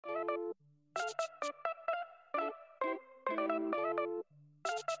Morning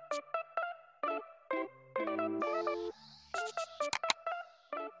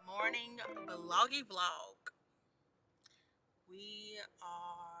vloggy vlog. We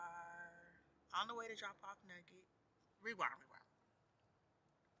are on the way to drop off Nugget. Rewind.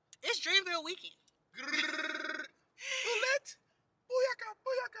 It's Dreamville weekend. Bullet! Booyaka!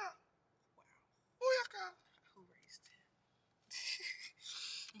 Booyaka! Wow. Booyaka! Who raised him?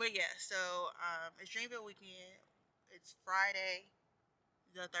 But yeah, so it's Dreamville weekend. It's Friday,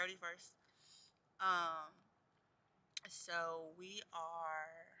 the 31st. So we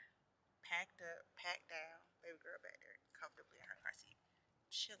are packed up, packed down. Baby girl back there comfortably in her car seat,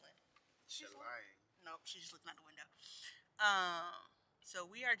 chilling. She's lying. Nope, she's just looking out the window. So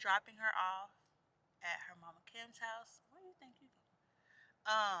we are dropping her off at her mama Kim's house. Where do you think you going?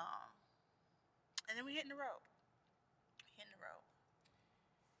 And then we hitting the road.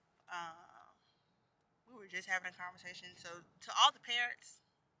 We were just having a conversation. So to all the parents,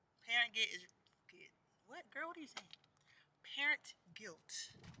 what girl? What are you saying? Parent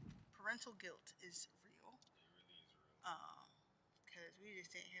guilt, parental guilt is real. It really is real. Because we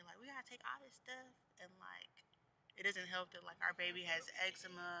just sitting here like we gotta take all this stuff and like it doesn't help that like our baby has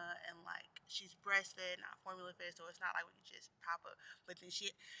eczema and like she's breastfed, not formula fed, so it's not like we can just pop up. But then it's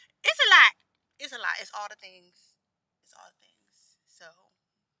a lot. It's all the things. So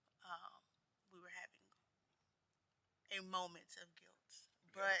we were having a moment of guilt.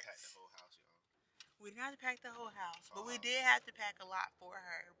 But pack the whole house, y'all. we didn't have to pack the whole house, but we did have to pack a lot for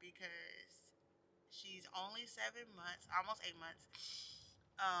her because she's only 7 months, almost 8 months.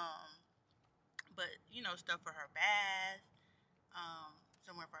 But you know, stuff for her bath,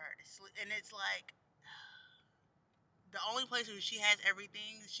 somewhere for her to sleep, and it's like the only place where she has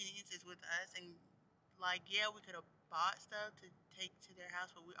everything she needs is with us. And like, yeah, we could have bought stuff to take to their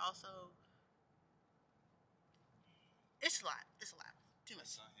house, but we also it's a lot. Too much.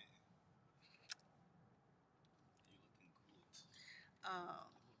 Sun hitting. You looking good.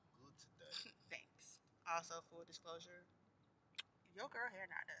 You look good today. Thanks. Also, full disclosure, your girl hair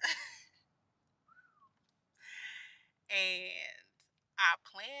not done. And I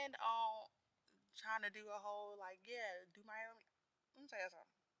planned on trying to do a whole do my hair. Let me tell you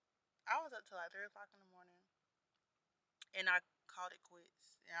something. I was up till like 3 o'clock in the morning, and I called it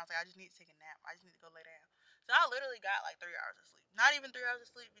quits. And I was like, I just need to take a nap. I just need to go lay down. So I literally got like 3 hours of sleep. Not even 3 hours of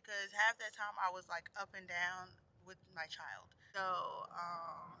sleep because half that time I was like up and down with my child. So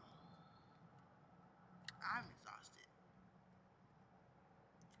I'm exhausted.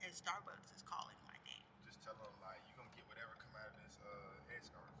 And Starbucks is calling my name. Just tell them like you gonna get whatever come out of this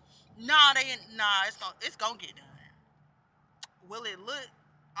headscarf. It's gonna get done. Will it look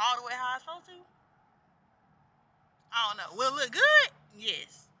all the way how it's supposed to? I don't know. Will it look good?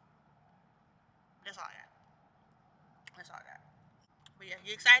 Yes. That's all I got. But yeah,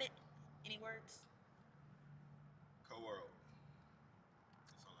 you excited? Any words? Co-world.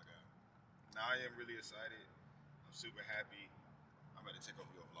 That's all I got. Now I am really excited. I'm super happy. I'm gonna take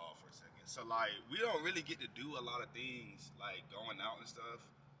over your vlog for a second. So like, we don't really get to do a lot of things like going out and stuff.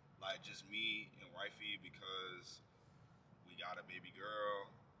 Like just me and wifey because we got a baby girl.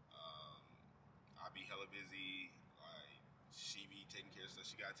 I be hella busy. Like she be taking care of stuff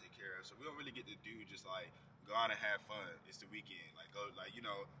she gotta take care of. So we don't really get to do just like go out and have fun. It's the weekend. Like go like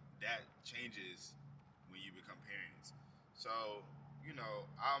that changes when you become parents. So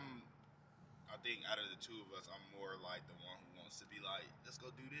I think out of the two of us, I'm more like the one who wants to be like, let's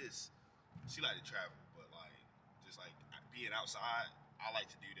go do this. She like to travel, but like just like being outside, I like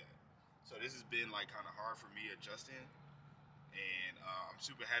to do that. So this has been like kind of hard for me adjusting, and I'm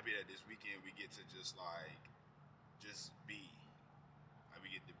super happy that this weekend we get to just be. Like we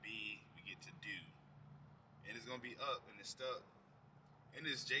get to be, we get to do, and it's gonna be up and it's stuck, and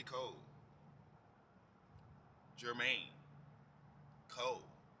it's J. Cole, Jermaine, Cole.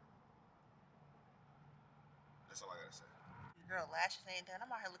 That's all I gotta say. Girl, lashes ain't done. I'm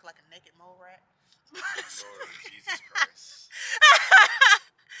out here looking like a naked mole rat. Lord Jesus Christ.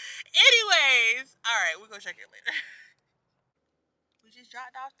 Anyways, alright, we'll go check it later. We just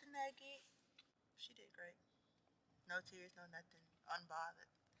dropped off the Nugget. She did great. No tears, no nothing.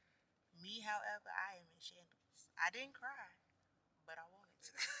 Unbothered. Me, however, I am in shambles. I didn't cry, but I wanted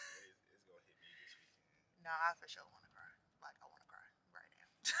to. It's gonna hit me this weekend. No, I for sure want to cry. Like, I want to cry right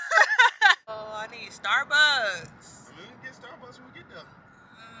now. Oh, I need Starbucks. I mean, we can get Starbucks when we get there.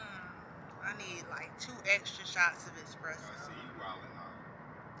 I need like 2 extra shots of espresso. I see you wilding out.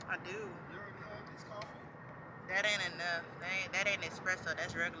 I do. You already had this coffee? That ain't enough. That ain't espresso.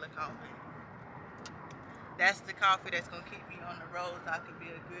 That's regular coffee. That's the coffee that's gonna keep me on the road so I can be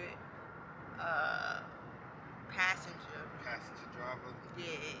a good passenger. Passenger driver.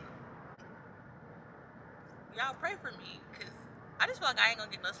 Yeah. Y'all pray for me, cause I just feel like I ain't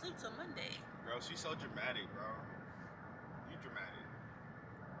gonna get no sleep till Monday. Bro, she's so dramatic, bro. You dramatic.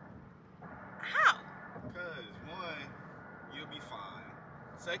 How? Cause one, you'll be fine.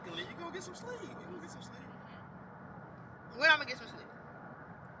 Secondly, you gonna get some sleep. When I'm gonna get some sleep?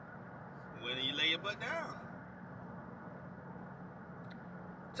 When you lay your butt down.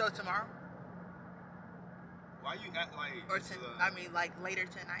 So tomorrow? Why you act like? Or like later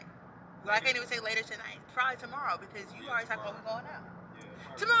tonight. Well, I can't even say later tonight. Probably tomorrow because you already talking about we going out.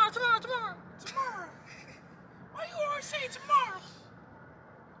 Yeah. Tomorrow. Why you always saying tomorrow?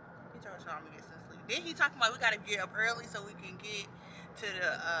 He told us I'm gonna get some sleep. Then he talking about we gotta get up early so we can get to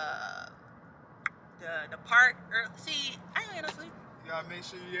the park. See, I ain't no sleep. You gotta make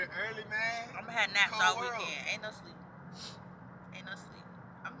sure you're early, man. I'm gonna have naps all weekend. Ain't no sleep.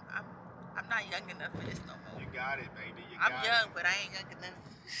 I'm not young enough for this no more. You got it, baby. I'm young, but I ain't young enough.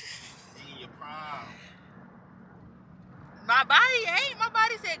 In your prime. My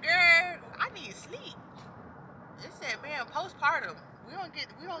body said, girl, I need sleep. It said, man, postpartum. We don't get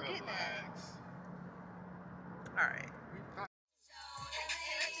that. All right.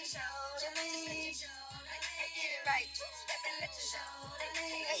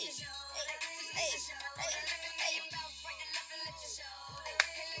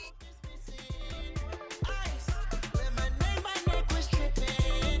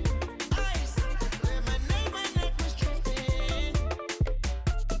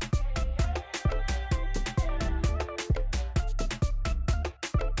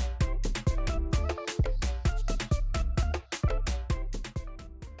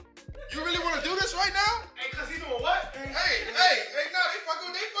 You really want to do this right now? Hey, cause he doing what? Hey, no, they fucking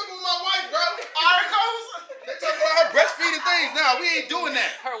with my wife, bro. Alright, comes. They talking about her breastfeeding things. Nah, we ain't doing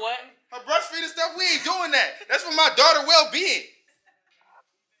that. Her what? Her breastfeeding stuff, we ain't doing that. That's for my daughter's well-being.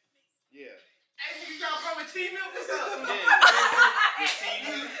 Yeah. Hey, you trying to come with tea milk? What's up?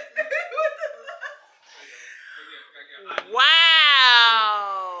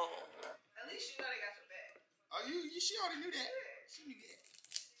 Wow. At least you know they got your back. Oh, she already knew that. She knew that.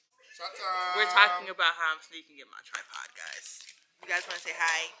 Shot time. We're talking about how I'm sneaking in my tripod, guys. You guys want to say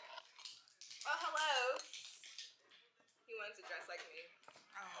hi? Oh, hello. He wanted to dress like me.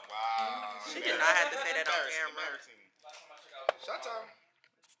 Wow. She did not have to say that on camera. Shot time.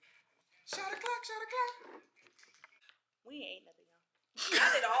 Shot o'clock. We ain't nothing, y'all.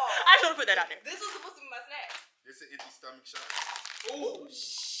 Not at all. I just want to put that out there. This was supposed to be my snack. This is an empty stomach shot. Ooh.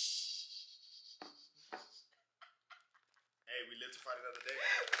 Hey, we live to fight another day.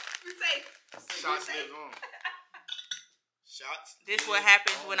 We safe. Shots live on. Shots. This what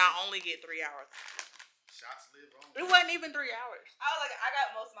happens when I only get 3 hours. Shots live on. It wasn't even 3 hours. I was like, I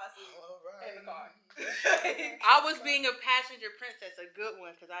got most of my sleep in the car. I was being a passenger princess, a good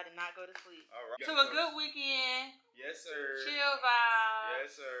one, because I did not go to sleep. All right. Took a good weekend. Yes, sir. Chill vibe.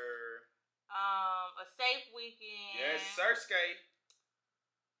 Yes, sir. A safe weekend. Yes, sir, Skate.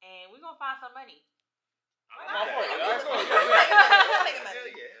 And we're gonna find some money. Hell yeah.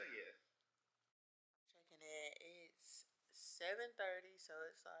 Checking it. It's 7:30, so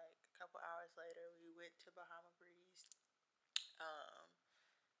it's like a couple hours later. We went to Bahama Breeze.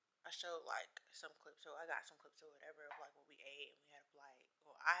 I showed like some clips, so I got some clips or whatever of like what we ate, and we had a flight.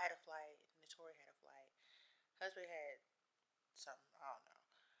 Well, I had a flight. Notori had a flight. Husband had something. I don't know.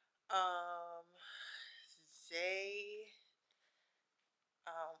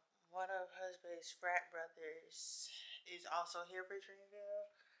 One of husband's frat brothers is also here for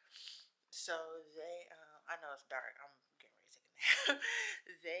Dreamville. So I know it's dark. I'm getting ready to take a nap.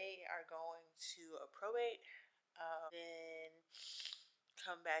 They are going to a probate, then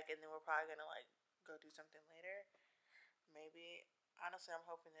come back, and then we're probably gonna like go do something later. Maybe. Honestly, I'm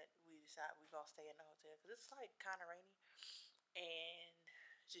hoping that we decide we're gonna stay in the hotel because it's like kind of rainy, and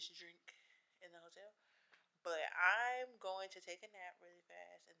just drink in the hotel. But I'm going to take a nap really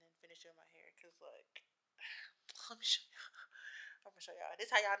fast and then finish doing my hair because, like, let me show y'all. I'm gonna show y'all.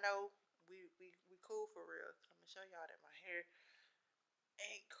 This how y'all know we cool for real. I'm gonna show y'all that my hair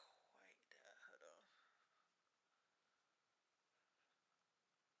ain't quite done. Hold on.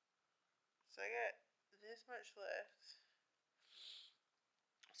 So I got this much left.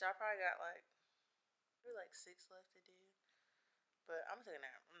 So I probably got like 6 left to do. But I'm gonna take a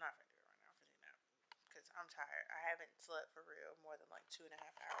nap. I'm not gonna do it right now. I'm gonna take a nap because I'm tired. I haven't slept for real more than like 2.5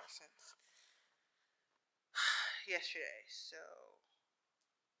 hours since yesterday. So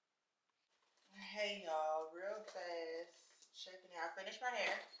hey y'all, real fast. Checking out. I finished my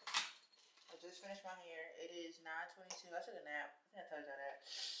hair. I just finished my hair. It is 9:22. I took a nap. I think I told y'all that.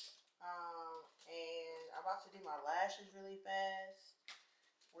 I'm about to do my lashes really fast.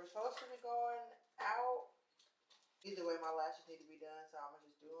 We're supposed to be going out. Either way, my lashes need to be done, so I'm gonna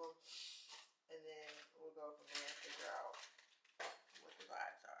just do them, and then we'll go from there and figure out what the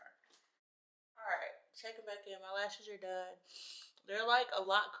vibes are. All right, checking back in. My lashes are done. They're like a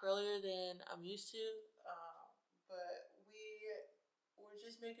lot curlier than I'm used to, but we're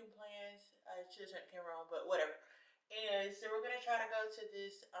just making plans. I should have turned the camera on, but whatever. And so we're gonna try to go to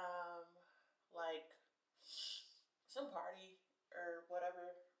this like some party or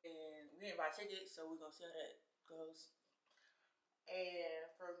whatever, and we didn't buy tickets, so we're gonna see how that goes. And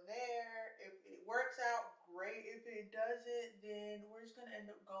from there, if it works out, great. If it doesn't, then we're just gonna end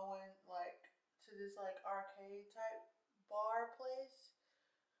up going like to this like arcade type bar place.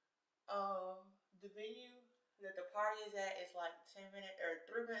 The venue that the party is at is like 10 minutes or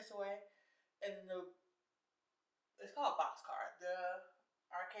 3 minutes away, and it's called Boxcar. The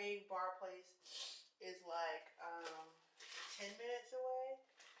arcade bar place is like 10 minutes away.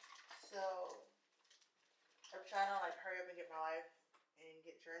 So I'm trying to like hurry up and get my life and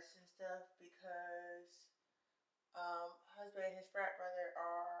get dressed and stuff because husband and his frat brother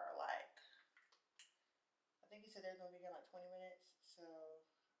are like, I think he said they're gonna be here in like 20 minutes. So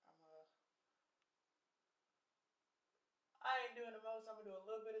I ain't doing the most. I'm gonna do a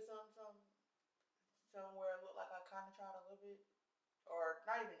little bit of something somewhere it look like I kind of tried a little bit, or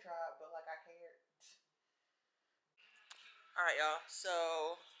not even tried, but like I cared. All right, y'all. So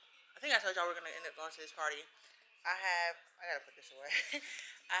I think I told y'all we're gonna end up going to this party. I gotta put this away.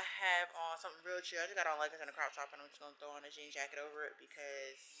 I have on something real chill. I just got on leggings and a crop top, and I'm just gonna throw on a jean jacket over it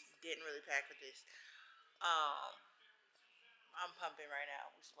because didn't really pack for this. I'm pumping right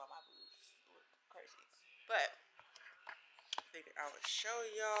now, which is why my boobs look crazy. But I figured I would show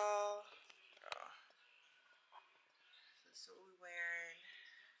y'all. This is what we're wearing.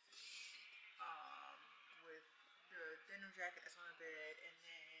 With the denim jacket that's on the bed, and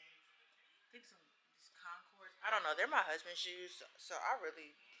then I think some these Concords. I don't know. They're my husband's shoes, so I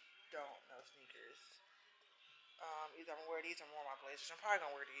really don't know sneakers. Either I'm gonna wear these or more of my blazers. I'm probably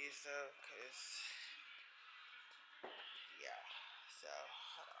gonna wear these though, cause yeah. So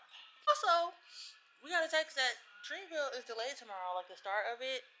hold on. Also, we got a text that Dreamville is delayed tomorrow. Like the start of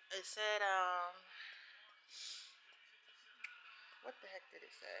it, it said what the heck did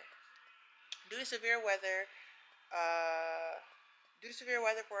it say? Due to severe weather,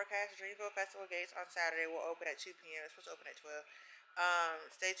 forecast, Dreamville Festival gates on Saturday will open at 2 p.m. It's supposed to open at 12.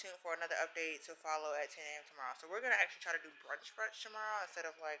 Stay tuned for another update to follow at 10 a.m. tomorrow. So we're gonna actually try to do brunch tomorrow instead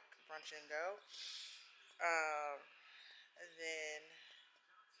of like brunch and go. And then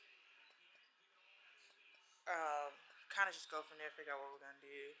kind of just go from there, figure out what we're gonna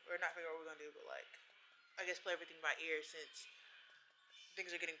do, or not figure out what we're gonna do, but like I guess play everything by ear since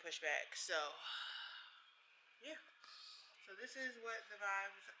things are getting pushed back. So yeah. So this is what the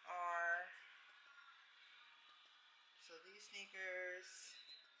vibes are. So these sneakers,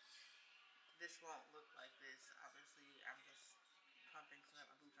 this won't look like this. Obviously, I'm just pumping so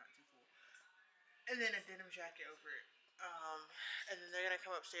that my boobs aren't too full. And then a denim jacket over it. And then they're gonna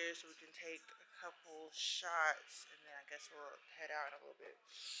come upstairs so we can take a couple shots, and then I guess we'll head out in a little bit.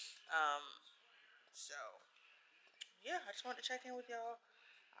 So yeah, I just wanted to check in with y'all.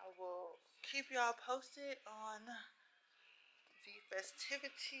 I will keep y'all posted on the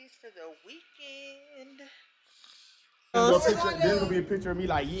festivities for the weekend. There's gonna be a picture of me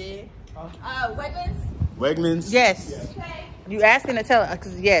like, yeah. Wegmans? Wegmans? Yes. Okay. You asking to tell us,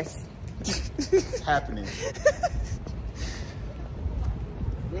 because yes. It's happening.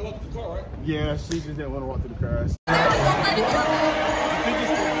 We walked to the car, right? Yeah, she just didn't want to walk through the cars.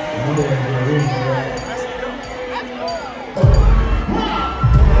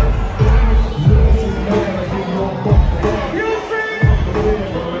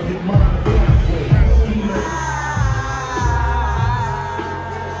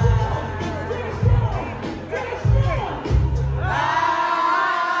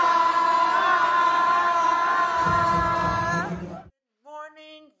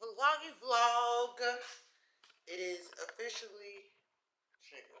 Morning vloggy vlog. It is officially,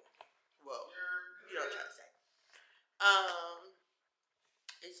 well, you know what I'm trying to say.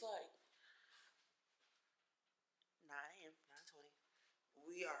 It's like 9 a.m., 9:20.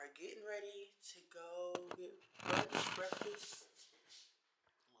 We are getting ready to go get breakfast.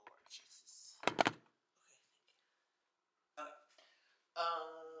 Lord Jesus. Okay, thank you. Okay.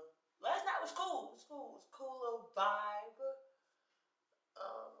 Last night was cool. It was cool. It was a cool little vibe.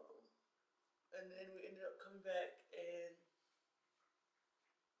 And then we ended up coming back and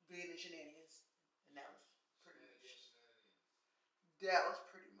being in shenanigans, and that was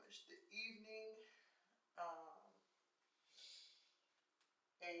pretty much the evening.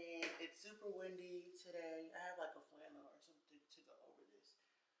 and it's super windy today. I have like a flannel or something to go over this.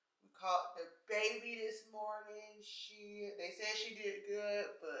 We caught the baby this morning. They said she did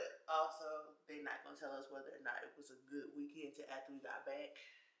good, but also they're not gonna tell us whether or not it was a good weekend till after we got back.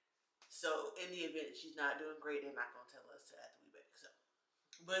 So in the event she's not doing great, they're not gonna tell us till after we back. So,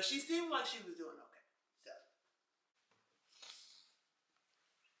 but she seemed like she was doing okay. So.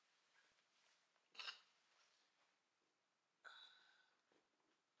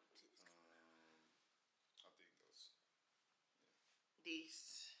 I think those.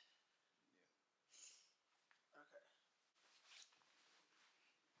 These. Okay.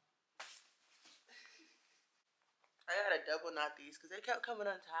 I gotta double knot these because they kept coming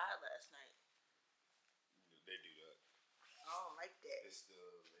untied last night. They do that. I don't like that. It's the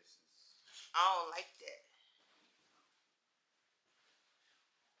laces. I don't like that.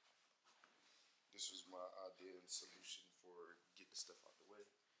 This was my idea and solution for getting stuff out the way.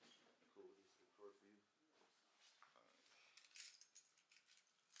 Cool. This is record for you.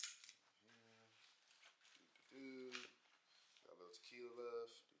 Got a little tequila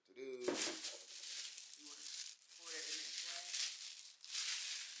left. You want to pour that in that glass?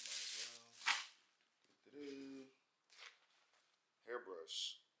 Might as well.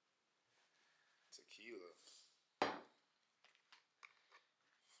 Hairbrush. Tequila.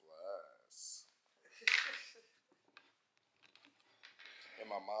 Flies. In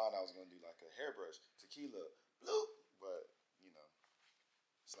my mind, I was gonna do like a hairbrush, tequila, bloop, but you know,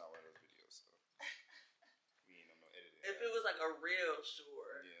 it's not one of those videos, so we ain't no editing. If it was like a real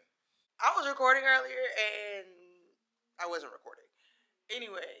sure. Yeah. I was recording earlier and I wasn't recording.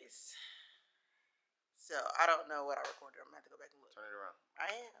 Anyways, so I don't know what I recorded. I'm gonna have to go back and look. Turn it around.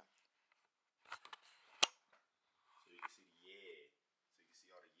 I am. So you can see the yeah. So you can see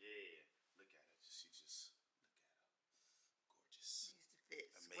all the yeah. Look at it. She just look at her. Gorgeous. These the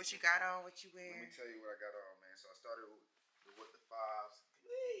fits. Amazing. What you got on? What you Let wearing? me tell you what I got on, man. So I started with the fives.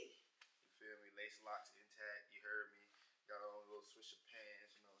 Wee. You feel me? Lace locks intact. You heard me. Got on a little swisher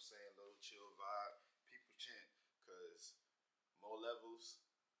pants. You know what I'm saying? Little chill vibe. People chant. Cause more levels,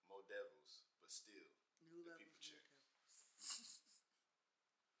 more devils. But still, New the levels, people new chant. levels.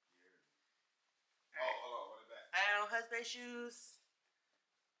 You heard me. Oh, hold on. Run it back. I had on husband shoes,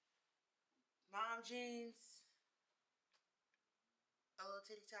 mom jeans, a little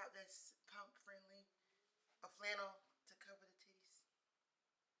titty top that's pump friendly, a flannel to cover the titties.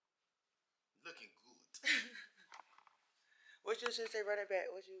 Looking good. What you should say? Run it back.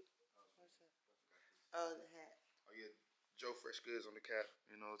 What's that? Oh, the hat. Oh yeah, Joe Fresh Goods on the cap.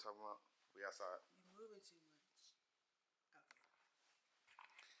 You know what I'm talking about? We outside. You moving too much.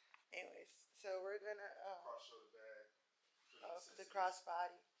 Okay. Anyways, so we're gonna Cross shoulder bag. the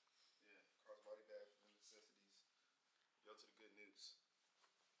crossbody. Yeah, crossbody bag for the necessities. Go to the good news.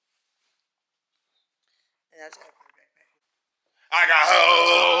 And that's after the backpack. I got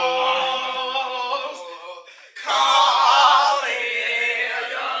hoes calling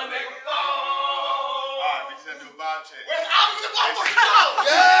a young nigga phone. Alright, we just have to do a vibe check. I'm the motherfucking phone!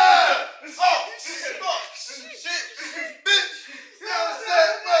 Yeah! Shit! Bitch! You know what I'm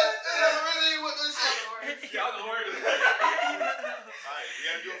saying? But that's really what this is. Y'all know where it is. Alright, we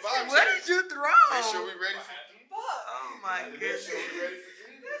gotta do a vibe check. What did you throw? Make sure we ready for Oh my goodness. Make sure we ready for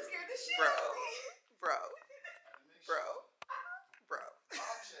Dreamville. That scared the shit Bro. out of me. Bro. Bro. Bro.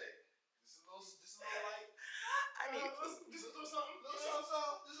 Vibe check. Just a little light. I need Just a little something. Just a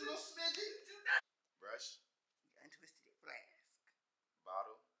little smidget. Brush. untwisted flask.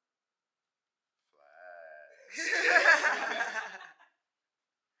 Bottle. Flash.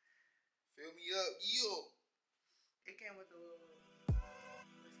 Fill me up, yo. It came with a little.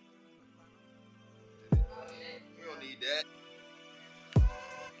 We don't need that.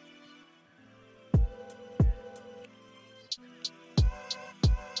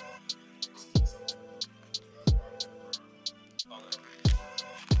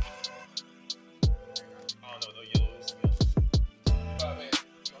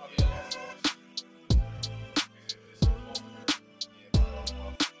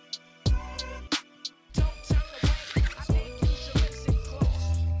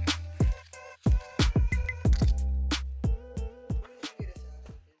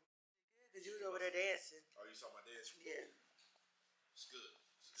 Cause you was over there dancing. Oh, you saw my dance? Yeah. It's good.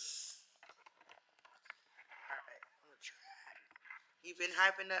 Alright, I'm gonna try. You've been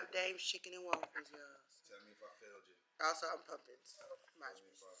hyping up Dave's chicken and waffles, y'all. Tell me if I failed you. Also, I'm pumping, so my Tell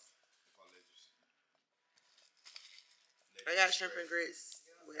me if I led you. I got shrimp and grits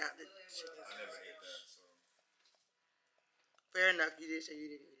without the chicken. I never ate that, so. Fair enough, you did say you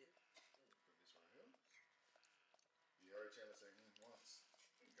didn't eat it. You heard Chandler say once.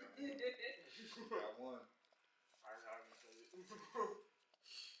 Got one. I haven't said it.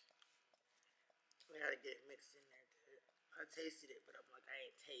 We gotta get it mixed in there, dude. I tasted it, but I'm like, I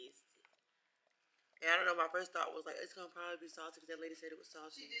ain't tasted it. And I don't know, my first thought was like, it's gonna probably be salty because that lady said it was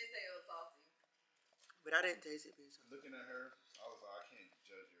salty. She did say it was salty. But I didn't taste it being salty. Looking at her, I was like, I can't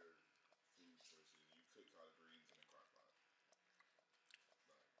judge your food choices. You cook collard greens in a crock pot.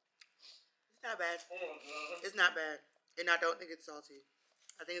 It's not bad. Oh my god. It's not bad. And I don't think it's salty.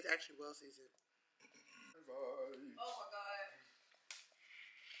 I think it's actually well seasoned. Oh my god.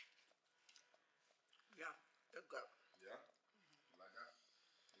 Yeah, it's good. Yeah? You like that?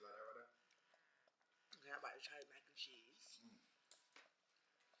 You like that right there? Okay, I'm about to try mac and cheese.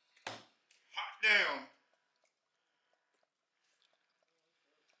 Hot damn!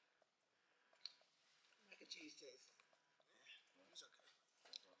 Mac and cheese taste. It's okay.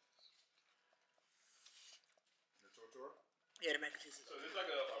 The tortora? Yeah, the mac and cheese is So okay. is this like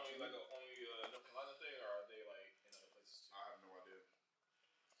a only North Carolina thing, or are they like in other places too? I have no idea.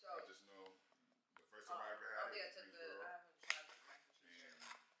 So, I just know the first time I ever I had don't think I it took was the. Greensboro. I haven't tried the mac and cheese.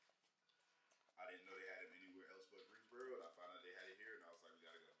 And I didn't know they had it anywhere else but Greensboro, and I found out they had it here, and I was like, we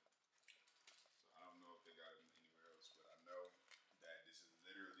gotta go. So I don't know if they got it anywhere else, but I know that this is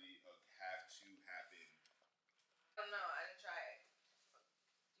literally a have to happen. I don't know. I didn't try it. Do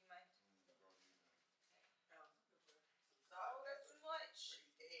you mind? Oh, that's too much.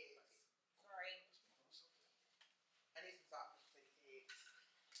 Eggs. Sorry. I need some salt for these eggs.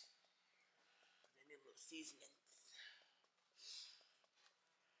 And then little seasonings.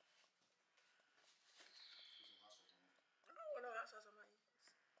 I don't want no hot sauce on my eggs.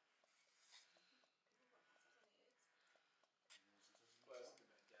 Well, something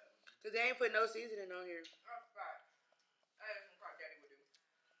like that. Because they ain't put no seasoning on here. Oh, God. I had some crop daddy would do.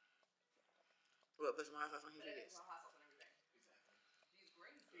 What, put some hot sauce on his But I eggs? think some hot sauce on everything. Exactly. These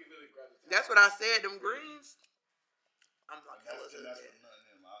greens. You really grab the That's what I said, them greens. I'm like, And hella that's good. for nothing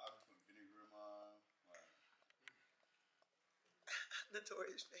in. I be putting vinegar in mine. Like,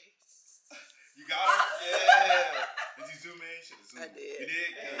 Notorious face. you got it? Yeah. Did you zoom in? Should have zoomed. I did. You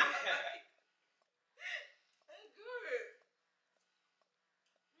did? Good. That's good.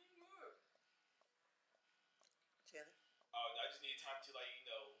 It's good. Chandler? Oh, I just need time to cause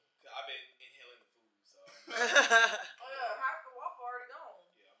I've been inhaling the food, so. Oh yeah, half the waffle already gone.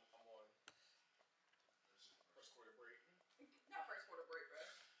 Yeah, I'm on first quarter break. Not first quarter break, bro.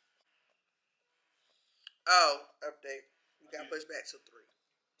 Oh, update. We got pushed back to 3.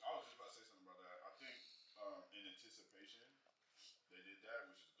 I was just about to say something about that. I think in anticipation, they did that,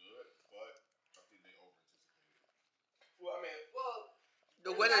 which is good, but I think they over anticipated. Well, I mean,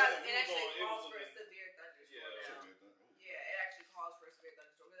 The weather. It actually It calls was for a looking- severe thunderstorm Yeah. now. Ooh. Yeah, it actually calls for a severe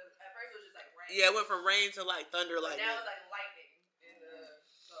thunderstorm. At first it was just like rain. Yeah, it went from rain to like thunder, But like now that. it's like lightning.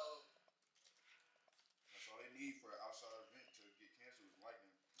 So That's all they need for an outside event to get canceled is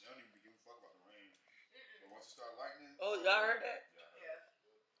lightning. They don't even be giving a fuck about the rain. But once it start lightning. Oh, y'all heard that? Yeah. I heard yeah. it.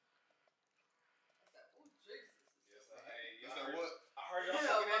 That's that. Oh Jesus. yes, hey, Is that what? I heard y'all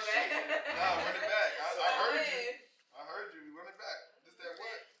No, talking my that shit. bad. Nah, run it back. I heard you. Man. I heard you. Run it back. This that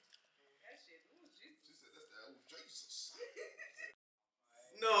what? That shit. Ooh, Jesus. She said that's that. Oh, Jesus.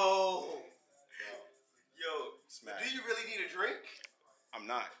 No. Yo, Smack. do you really need a drink? I'm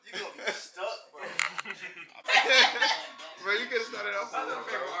not. You gonna be stuck, bro. Bro, you could have started off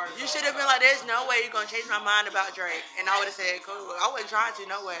with You should have been like, there's no way you're going to change my mind about Drake. And I would have said, cool. I wasn't trying to,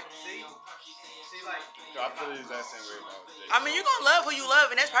 no way. See, like. I feel the exact same way about Jay. I mean, you're going to love who you love,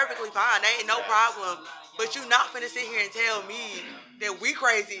 and that's perfectly fine. That ain't no problem. But you not finna sit here and tell me that we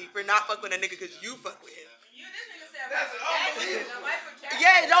crazy for not fuck with a nigga because you fuck with him. You this nigga said That's Michael Jackson. unbelievable. Michael Jackson.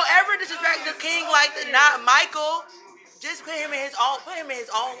 Yeah, don't ever disrespect the king like the not Michael. Just put him in his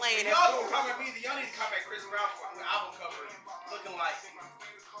own lane. That's Y'all cool. don't comment me either. Y'all need to comment Chris Brown for the album cover looking like.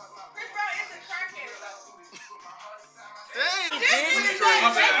 Chris Brown is a crackhead though. Dang, This nigga Drake. said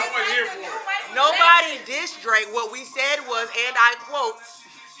My bad, I Drake wasn't is here like for the it. new Michael Nobody Jackson. dissed Drake. What we said was, and I quote,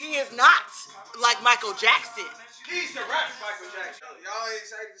 he is not like Michael Jackson. He's the rap Michael Jackson. Y'all ain't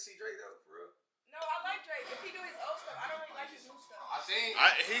excited to see Drake though, for real. No, I like Drake. If he do his old stuff, I don't really like his new stuff. I seen.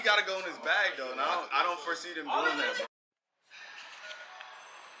 He got to go in his bag though, and I don't foresee them doing that.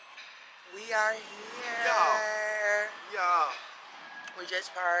 We are here. Yeah. We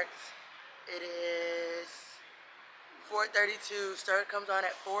just parked. It is 4:32. Start comes on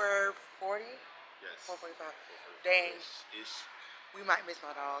at 4:40. Yes. 4:45. Dang, Ish. we might miss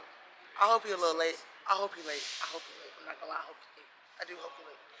my dog. I hope he a little late. I hope he late. I'm not gonna lie. I hope he late. I do hope he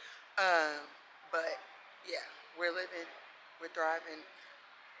late. But yeah, we're living, we're thriving.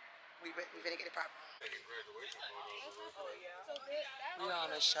 We finna get it poppin'. We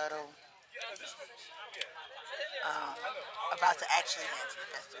on a shuttle. About to actually head to the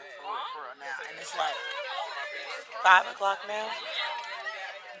festival for real now. And it's like 5 o'clock now.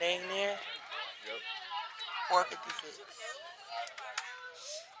 Dang near. 4:56.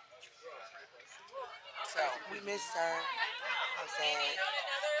 So we missed her. I'm sad.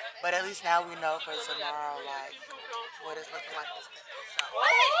 But at least now we know for tomorrow, like, what it's looking like this day. So.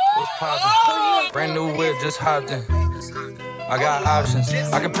 What's poppin'? Brand new whip, just hopped in. I got options.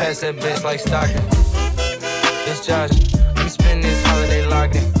 I can pass that bitch like Stockton. It's Josh. I'm spending this holiday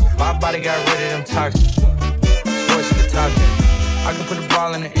locked in. My body got rid of them toxins. Sports to the top 10. I can put the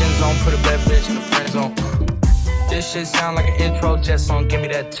ball in the end zone, put a bad bitch in the friend zone. This shit sound like an intro jet song, give me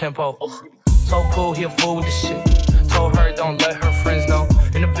that tempo. So cool, he a fool with this shit. Told her don't let her friends know.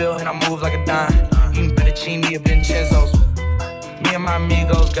 In the Ville and I move like a dime. Eating fettuccine or Vincenzo's. Me and my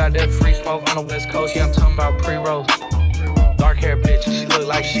amigos got that free smoke on the West Coast. Yeah, I'm talking about pre-rolls. Dark hair bitch, she look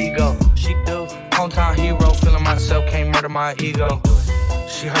like she go. She do. Hometown hero, feeling myself, can't murder my ego.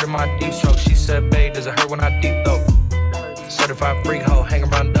 She heard of my deep stroke. She said, babe, does it hurt when I deep throat? Certified freak hoe, hang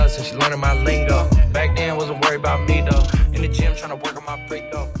around dust and she learning my lingo. Back then, wasn't worried about me though. In the gym, trying to work on my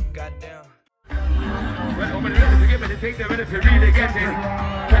freak though. Goddamn. Well, over the to give me the thing, they're ready to really get it.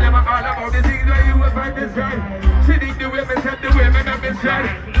 Tell them all about the things where you will find this right. Sitting the women, set the women up inside.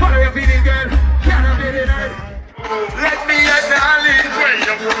 Follow your feeling, girl. Can't have it in her. Let me acknowledge where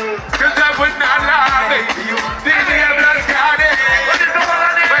you go. Cause I would not lie, baby. You did the blood garden.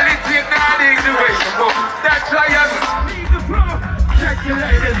 Well, it's hypnotic the way you go. That's why I'm need the floor. Check the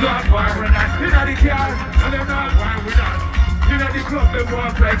ladies on why we're not. You know the car, and they're not why we're not. You know the club, they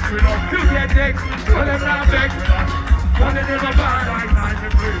want flex with us. You get next, well, they're not vex with us. One of them are bad like 9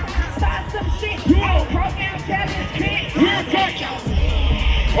 and 3. Start some shit, you all program challenge, kid. We're touching.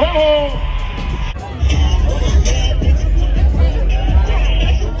 Oh!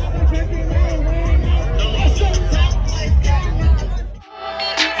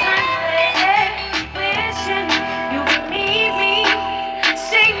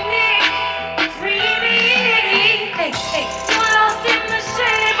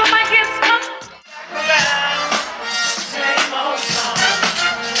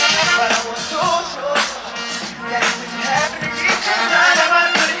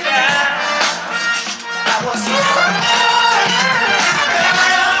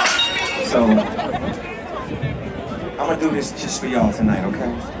 So, I'm gonna do this just for y'all tonight,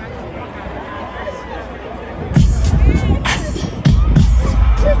 okay?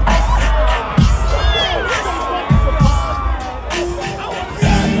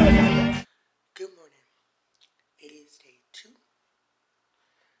 Good morning. It is day 2.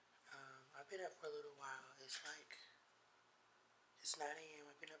 I've been up for a little while. It's 9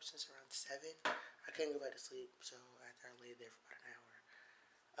 a.m. I've been up since around 7. I couldn't go back to sleep, so after I laid there for about an hour,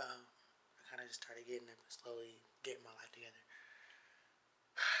 I kind of just started getting up and slowly getting my life together.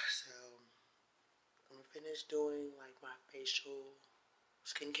 So, I'm gonna finish doing like my facial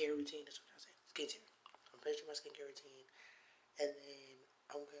skincare routine. That's what I say. Skincare. I'm finishing my skincare routine, and then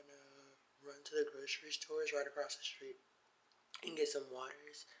I'm gonna run to the grocery stores right across the street and get some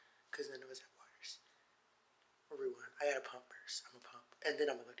waters, cause none of us have waters. Rewind. I gotta pump first. I'm gonna pump, and then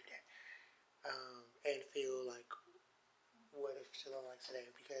I'm gonna go do that, and feel like what it's feeling like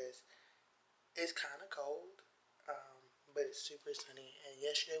today, because it's kind of cold, but it's super sunny, and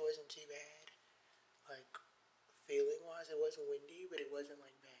yesterday wasn't too bad. Like, feeling-wise, it wasn't windy, but it wasn't,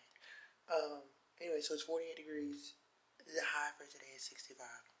 like, bad. Anyway, so it's 48 degrees. The high for today is 65.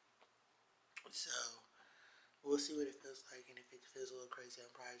 So, we'll see what it feels like, and if it feels a little crazy,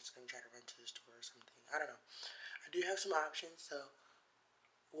 I'm probably just going to try to run to the store or something. I don't know. I do have some options, so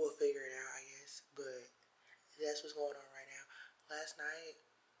we'll figure it out, I guess, but that's what's going on right now. Last night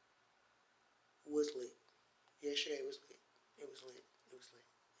was lit. Yesterday was lit. It was lit. It was lit.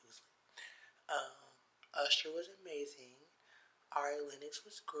 It was lit. Usher was amazing. Ari Lennox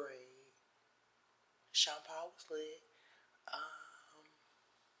was great. Sean Paul was lit.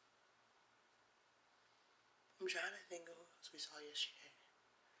 I'm trying to think of who else we saw yesterday.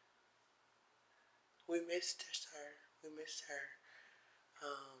 We missed her.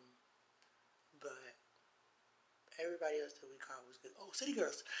 But everybody else that we caught was good. Oh, City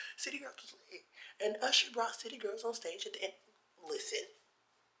Girls. City Girls was lit. And Usher brought City Girls on stage at the end. Listen.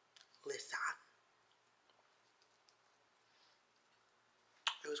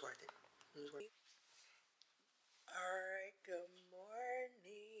 It was worth it. Alright, good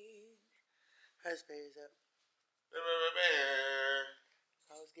morning. Husband is up.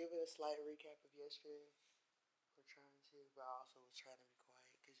 I was giving a slight recap of yesterday. We're trying to, but I also was trying to be quiet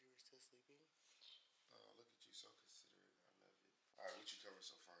because you were still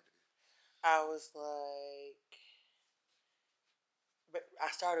I was like, but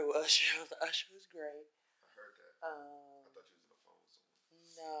I started with Usher. I was like, Usher was great. I heard that. I thought you was in the phone with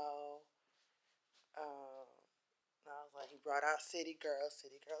someone. No. I was like, he brought out City Girls.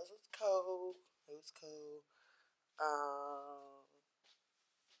 City Girls was cool. It was cool. I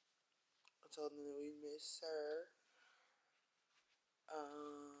told them that we miss her. I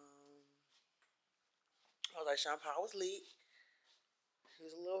was like, Sean Paul was lit. He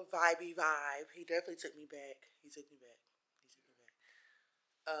was a little vibey vibe. He definitely took me back. I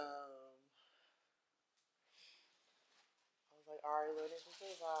was like, Ari, let it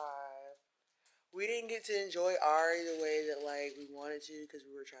survive. We didn't get to enjoy Ari the way that like we wanted to because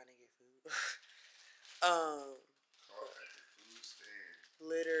we were trying to get food. Food stand.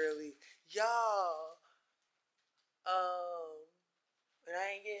 Literally, y'all. And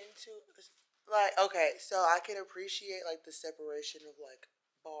I ain't getting too like okay. So I can appreciate like the separation of like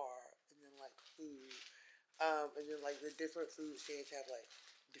bar and then like food, and then like the different food stands have like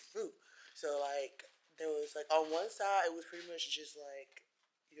different food. So like there was like on one side it was pretty much just like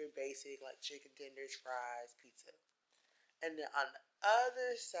your basic like chicken tenders, fries, pizza, and then on the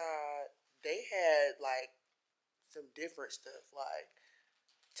other side they had like some different stuff like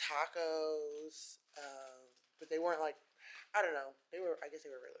tacos, but they weren't like I don't know. I guess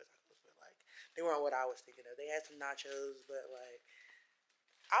they were regular tacos, but like they weren't what I was thinking of. They had some nachos, but like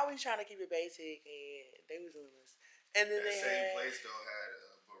I was trying to keep it basic, and they was doing this. And then that they same had place though had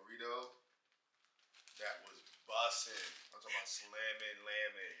a burrito that was bussin'. I'm talking about slamming,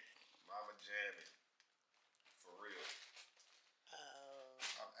 lamming, mama jamming, for real.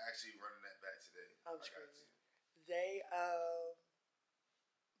 I'm actually running that back today. I'm sure they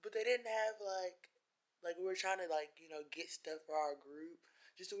but they didn't have like we were trying to like get stuff for our group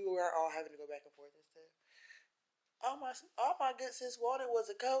just so we weren't all having to go back and forth and stuff. All my good sis wanted was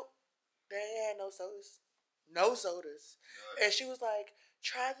a Coke. They ain't had no sodas. No sodas. And she was like,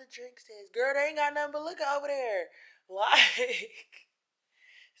 try the drink stand. Girl, they ain't got nothing but liquor over there. Like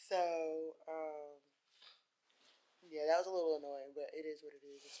so, yeah, that was a little annoying, but it is what it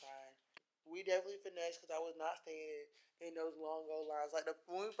is. It's fine. We definitely finessed because I was not staying in those long old lines. Like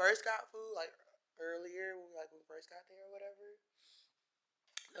when we first got food, like earlier, when we first got there or whatever,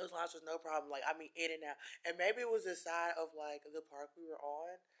 those lines was no problem. Like I mean, in and out, and maybe it was the side of like the park we were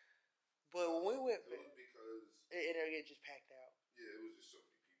on. But when we went, it was because it just packed out. Yeah, it was just so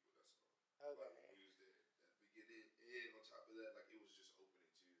many people. That's all. Okay. Like when we was there at the beginning, and on top of that, like it was just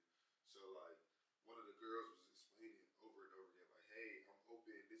opening too. So like one of the girls was explaining over and over again, like, "Hey, I'm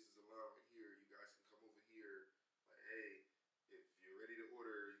open. This is a line right here. You guys can come over here. Like, hey, if you're ready to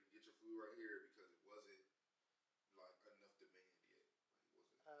order, you can get your food right here because it wasn't like enough demand yet. Like it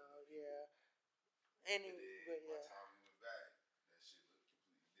wasn't. Oh yeah. And then by the time we went back, that shit looked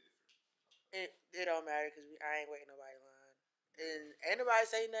completely different. It don't matter because I ain't waiting nobody in line. And ain't nobody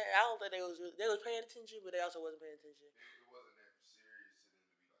saying that. I don't think they was paying attention, but they also wasn't paying attention. It wasn't that serious to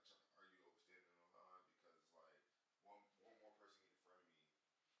them to be like trying to argue over standing on line because it's like one more person get in front of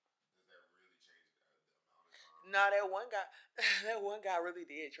me. Does that really change the amount of time? Nah, that one guy really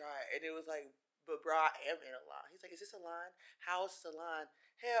did try it, and it was like, but bro, I am in a line. He's like, is this a line? How is this a line?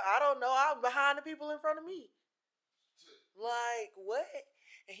 Hell, I don't know. I'm behind the people in front of me. Like what?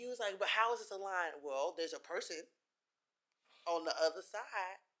 And he was like, but how is this a line? Well, there's a person on the other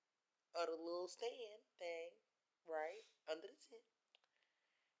side of the little stand thing, right? Under the tent.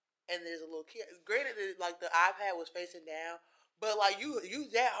 And there's a little kid. Granted, like the iPad was facing down, but like you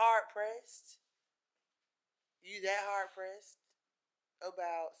that hard pressed. You that hard pressed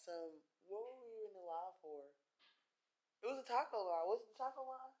about some, what were we in the line for? It was a taco line. Was it the taco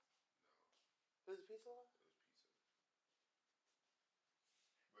line? No. It was a pizza line?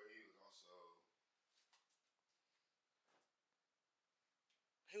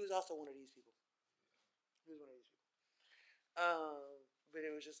 He was also one of these people. But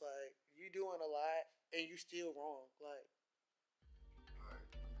it was just like, you doing a lot and you still wrong. Like,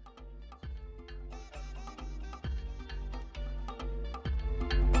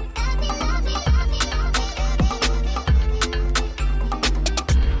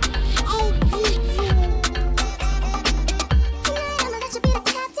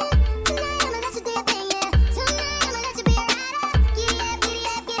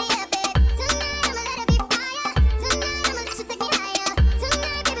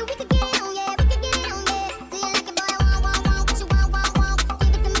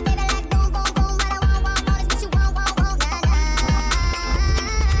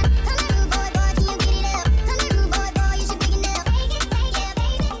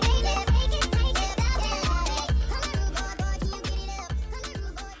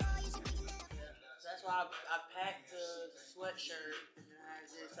 sweatshirt and it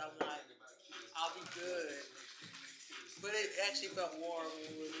has this. I'm like, I'll be good. But it actually felt warm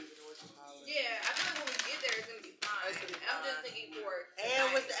when we were leaving the winter college. Yeah, I feel like when we get there, it's gonna be fine. It's gonna be I'm just fine. thinking for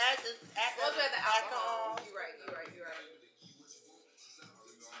And with the also at the alcohol. You're right.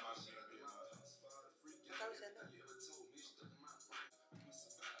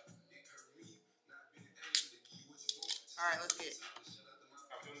 All right, let's get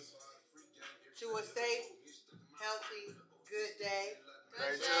to a safe, healthy, good day.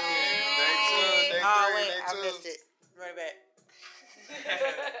 Day two. Oh wait, I missed it. Run it back.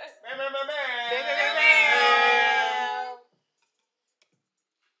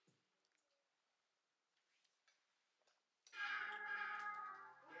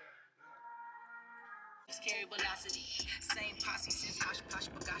 Scary velocity, same posse since Osh Posh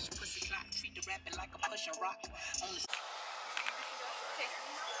Bagosh Pussy Clock. Treat the rapping like a pushing rock.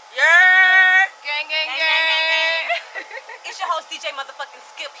 Gang. It's your host DJ motherfucking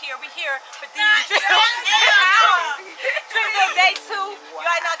Skip here. We here for Dreamville Day 2. You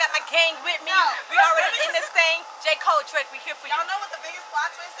already know I got my gang with me. We already in this thing. J. Cole Drake, we here for you. Y'all know what the biggest plot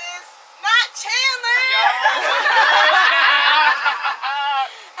twist is? Not Chandler.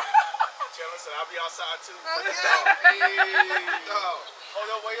 Chandler said I'll be outside too. No. Hold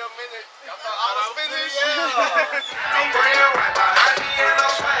up, wait a minute. Y'all thought I was finished? I'm bringing right behind me and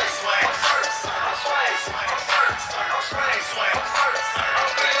I'm sway. I'm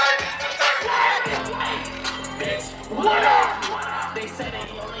what up? They said it.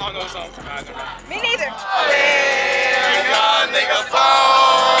 Oh, no, it's on. Me neither. Nigga, phone.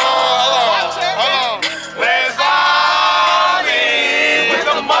 Hold on. Where's Bobby with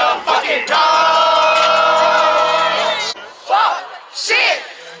the motherfucking dog? Fuck, shit,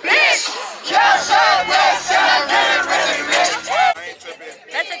 bitch, yes, really rich.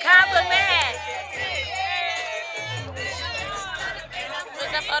 That's a compliment.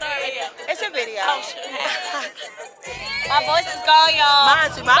 What's that photo or video? It's a video. Oh, shit. My voice is gone, y'all.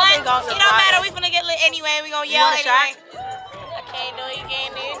 Mine too. Mine been gone. It don't matter. We finna get lit anyway. We gonna yell want a anyway. shot? I can't do it. You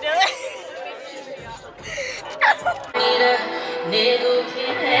can't even do it. Need a nigga who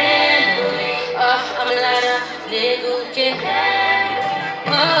can handle it. I'm like a nigga who can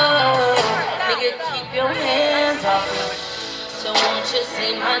handle it. Nigga, keep your hands off me. So won't you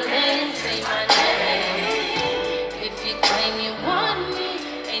say my name? Say my name. If you claim you want me,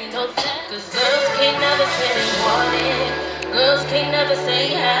 ain't no that. Cause girls can't never say they want it. Girls can't never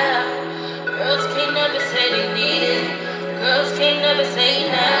say how. Girls can't never say they need it. Girls can't never say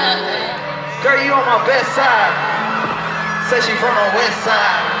now. Girl, you on my best side. Say she from the west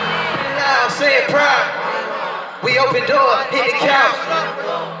side. Now say it proud. We open door, hit the couch.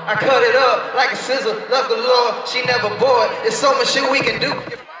 I cut it up like a scissor. Love the Lord, she never bored. There's so much shit we can do.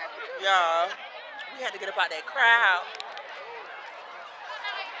 Y'all, we had to get up out that crowd.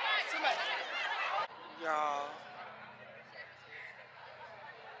 Y'all.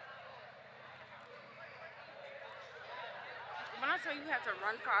 When I tell you we had to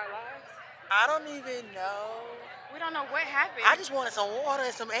run for our lives, I don't even know. we don't know what happened. I just wanted some water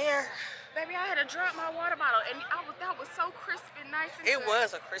and some air. Baby, I had to drop my water bottle, and that was so crisp and nice. And It good.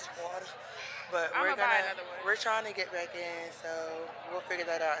 was a crisp water. But I'ma buy another one. we're trying to get back in, so we'll figure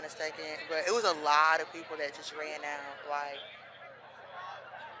that out in a second. But it was a lot of people that just ran out. Like,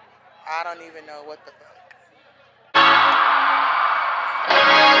 I don't even know what the fuck.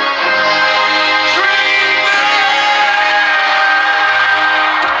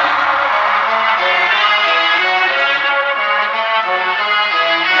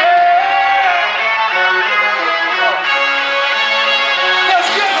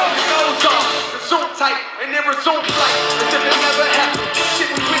 And then resume flight as if it never happened.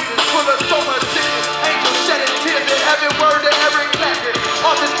 Shit we witness full of so much sickness. Angels shedding tears in heaven, word to every clapping.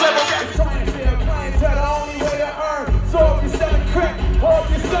 All this clever rap. Clientele, the only way to earn. So if you're selling crack, or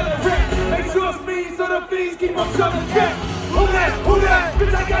if you're selling rent, make sure it's me so the fees keep on selling crack. Who that? Who that?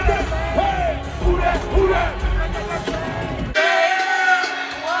 Bitch, I got that. Hey, who that? Who that?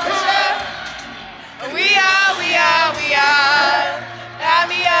 We are. Got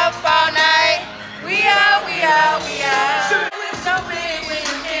me up all night. We are. So big when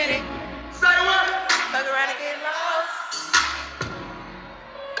you get it. Say what? Fuck around and get lost.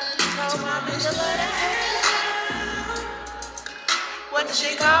 Told my bitch to let it out. What the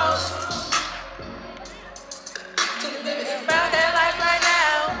shit cost? Found that life right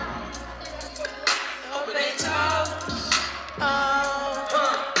now. Hope it ain't talk.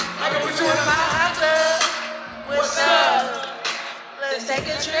 I can put you in My hot club. What's up? Let's take a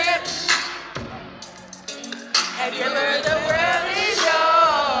trip. Have you ever heard the world is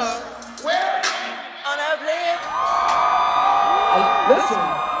yours? Where? On a blimp.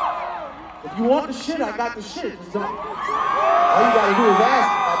 If you want the shit, I got the shit. Just don't. All you gotta do is ask.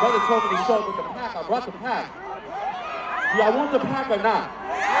 My brother told me to show up with the pack. I brought the pack. Do y'all want the pack or not?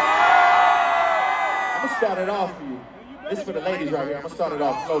 I'm gonna start it off for you. This is for the ladies right here. I'm gonna start it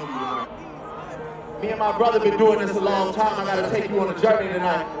off slow for you tonight. Me and my brother been doing this a long time. I gotta take you on a journey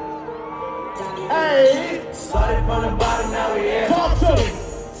tonight. Hey! Started from the bottom, now we here. Talk to me!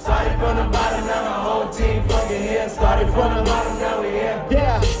 Started from the bottom, now my whole team fucking here. Started from the bottom, now we here.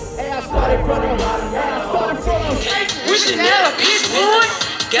 Yeah! Hey, I started from the bottom, now I started from the bottom. Wishing that a bitch would.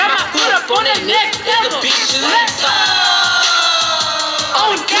 Got my foot up on that neck. There's a bitch left.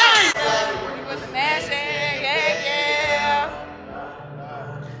 On game. We was smashing, yeah, yeah.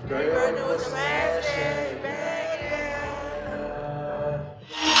 We was smashing, yeah.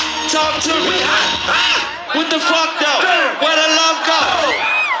 Talk to me. What the fuck though? Where the love go?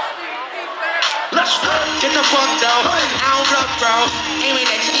 Let's get the fuck though. I don't bluff, bro. Aiming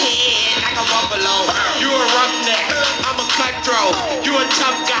at your head like a buffalo. You a roughneck. I'm a cutthroat. You a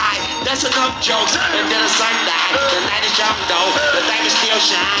tough guy. That's enough jokes. And then the sun died. The night is young though. The thing is still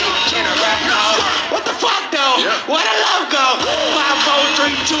shine. Can I rap though? What the fuck though? Where the love go? 5,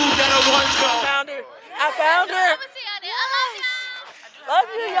 4, 3, 2, let the ones go. I found her. Love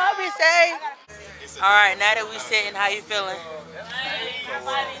you, y'all be safe. Alright, now that we sitting, how you feeling?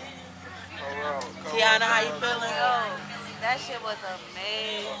 Tiana, how you feeling? That shit was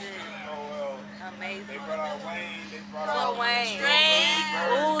amazing. Amazing. They brought out Wayne. They brought Lil out Wayne.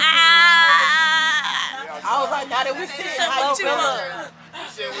 I was like, now that we sitting, how you feeling?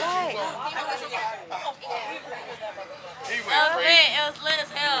 It was lit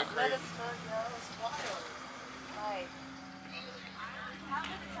as hell.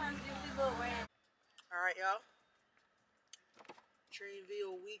 Alright, y'all.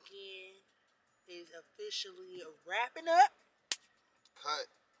 Dreamville weekend is officially wrapping up. cut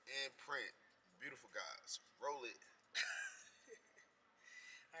and print. Beautiful guys. Roll it.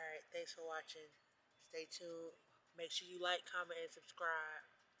 Alright, thanks for watching. Stay tuned. Make sure you like, comment, and subscribe.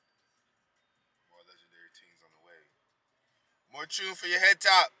 More legendary teams on the way. More tune for your head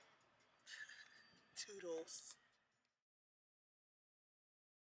top.